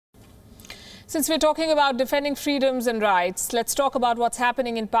Since we're talking about defending freedoms and rights, let's talk about what's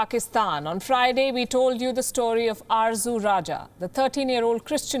happening in Pakistan. On Friday, we told you the story of Arzoo Raja, the 13-year-old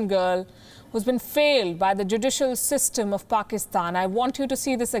Christian girl who's been failed by the judicial system of Pakistan. I want you to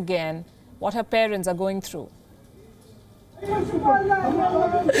see this again, what her parents are going through. मिलने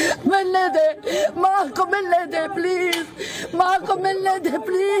दे माँ को मिलने दे please माँ को मिलने दे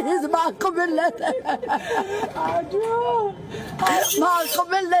please माँ को मिलने दे माँ को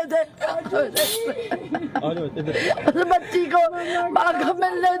मिलने दे बच्ची को माँ को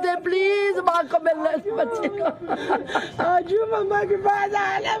मिलने दे प्लीज माँ को मिलने दे बच्ची को आजू मम्मा के पास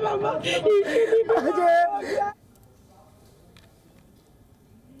आना मम्मा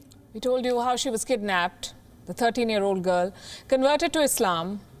We told you how she was kidnapped. The 13-year-old girl, converted to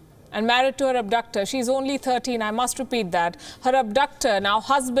Islam and married to her abductor. She's only 13, I must repeat that. Her abductor, now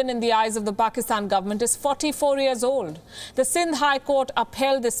husband in the eyes of the Pakistan government, is 44 years old. The Sindh High Court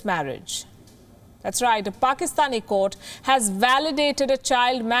upheld this marriage. That's right, a Pakistani court has validated a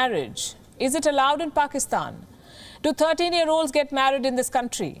child marriage. Is it allowed in Pakistan? Do 13-year-olds get married in this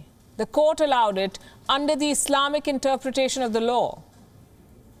country? The court allowed it under the Islamic interpretation of the law.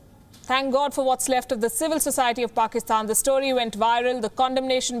 Thank God for what's left of the civil society of Pakistan. The story went viral. The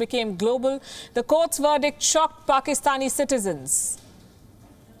condemnation became global. The court's verdict shocked Pakistani citizens.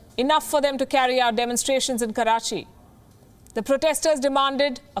 Enough for them to carry out demonstrations in Karachi. The protesters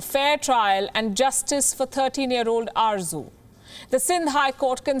demanded a fair trial and justice for 13-year-old Arzoo. The Sindh High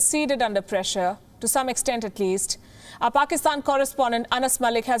Court conceded under pressure, to some extent at least. Our Pakistan correspondent Anas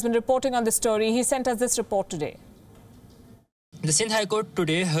Malik has been reporting on this story. He sent us this report today. The Sindh High Court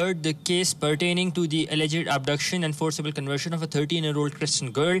today heard the case pertaining to the alleged abduction and forcible conversion of a 13-year-old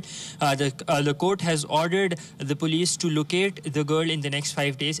Christian girl. The court has ordered the police to locate the girl in the next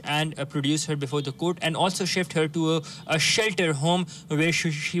 5 days and produce her before the court, and also shift her to a shelter home where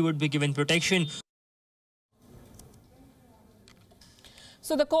she would be given protection.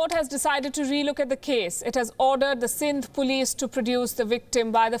 So the court has decided to relook at the case. It has ordered the Sindh police to produce the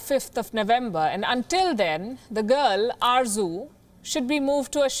victim by the 5th of November. And until then, the girl, Arzoo, should be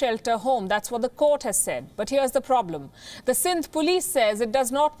moved to a shelter home. That's what the court has said. But here's the problem. The Sindh police says it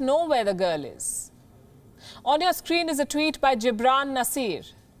does not know where the girl is. On your screen is a tweet by Gibran Nasir,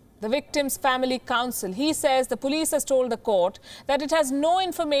 the victim's family counsel. He says the police has told the court that it has no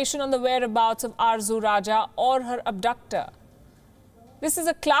information on the whereabouts of Arzoo Raja or her abductor. This is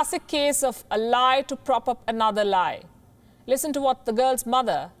a classic case of a lie to prop up another lie. Listen to what the girl's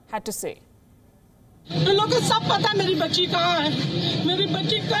mother had to say. इन लोगों को सब पता मेरी बच्ची कहाँ है, मेरी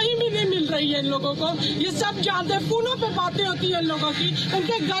बच्ची कहीं भी नहीं मिल रही है इन लोगों को, ये सब जानते हैं, फोनों पे बातें होती हैं इन लोगों की,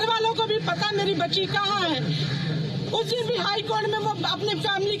 उनके घर वालों को भी पता मेरी बच्ची कहाँ है। उस दिन भी हाई कोर्ट में वो अपनी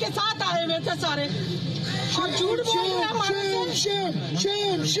फैमिली के साथ आए हुए थे सारे, और झूठ बोल रहे हमारे।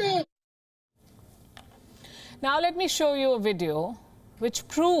 Now let me show you a video which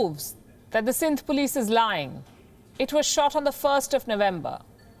proves that the Sindh police is lying. It was shot on the 1st of November,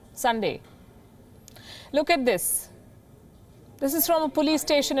 Sunday. Look at this. This is from a police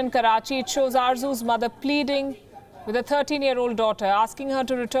station in Karachi. It shows Arzoo's mother pleading with a 13-year-old daughter, asking her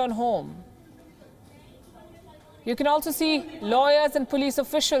to return home. You can also see lawyers and police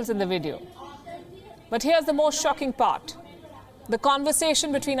officials in the video. But here's the most shocking part. The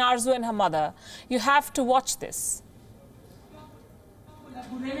conversation between Arzoo and her mother. You have to watch this.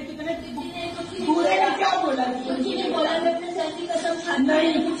 बुरे ने क्या बोला? कुछ नहीं बोला, मैं अपने sir की कसम खाती हूँ।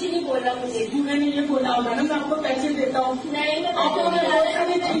 नहीं, कुछ नहीं बोला मुझे। बुरे ने ये बोला होगा ना, मैं आपको पैसे देता हूँ। नहीं, मैं पैसे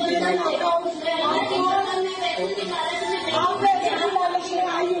नहीं आप पैसे की लालच में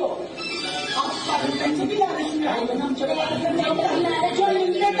आई हो। आप पैसे की लालच में आई हो। हम चलो जो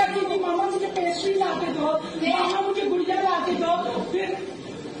इंद्रिया करती थी, मामा मुझे पेस्ट्री ला के दो, मामा मुझे गुड़िया ला के दो, फिर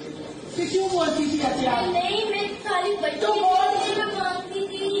क्यों बोलती थी ऐसे आप? नहीं, मैं सारी बच्चों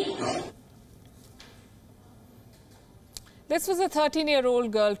This was a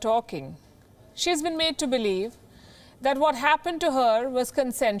 13-year-old girl talking. She's been made to believe that what happened to her was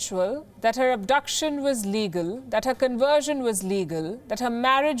consensual, that her abduction was legal, that her conversion was legal, that her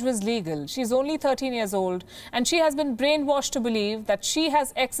marriage was legal. She's only 13 years old, and she has been brainwashed to believe that she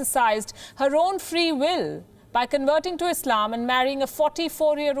has exercised her own free will by converting to Islam and marrying a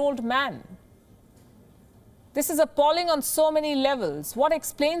 44-year-old man. This is appalling on so many levels. What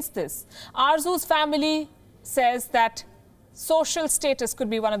explains this? Arzoo's family says that social status could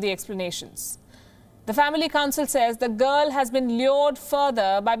be one of the explanations. The family council says the girl has been lured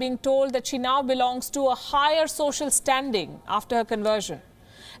further by being told that she now belongs to a higher social standing after her conversion,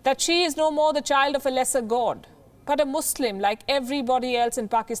 that she is no more the child of a lesser god. but a Muslim like everybody else in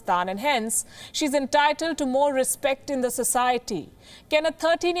Pakistan, and hence she's entitled to more respect in the society. Can a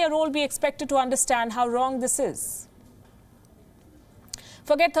 13-year-old be expected to understand how wrong this is?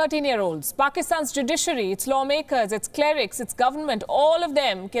 Forget 13-year-olds. Pakistan's judiciary, its lawmakers, its clerics, its government, all of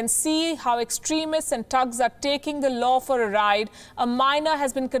them can see how extremists and thugs are taking the law for a ride. A minor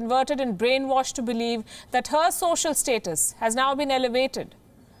has been converted and brainwashed to believe that her social status has now been elevated.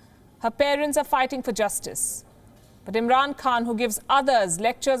 Her parents are fighting for justice. But Imran Khan, who gives others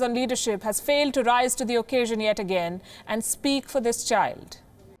lectures on leadership, has failed to rise to the occasion yet again and speak for this child.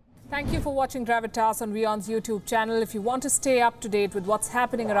 Thank you for watching Gravitas on WION's YouTube channel. If you want to stay up to date with what's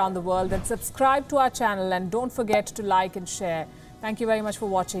happening around the world, then subscribe to our channel and don't forget to like and share. Thank you very much for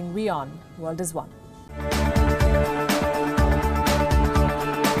watching WION. World is One.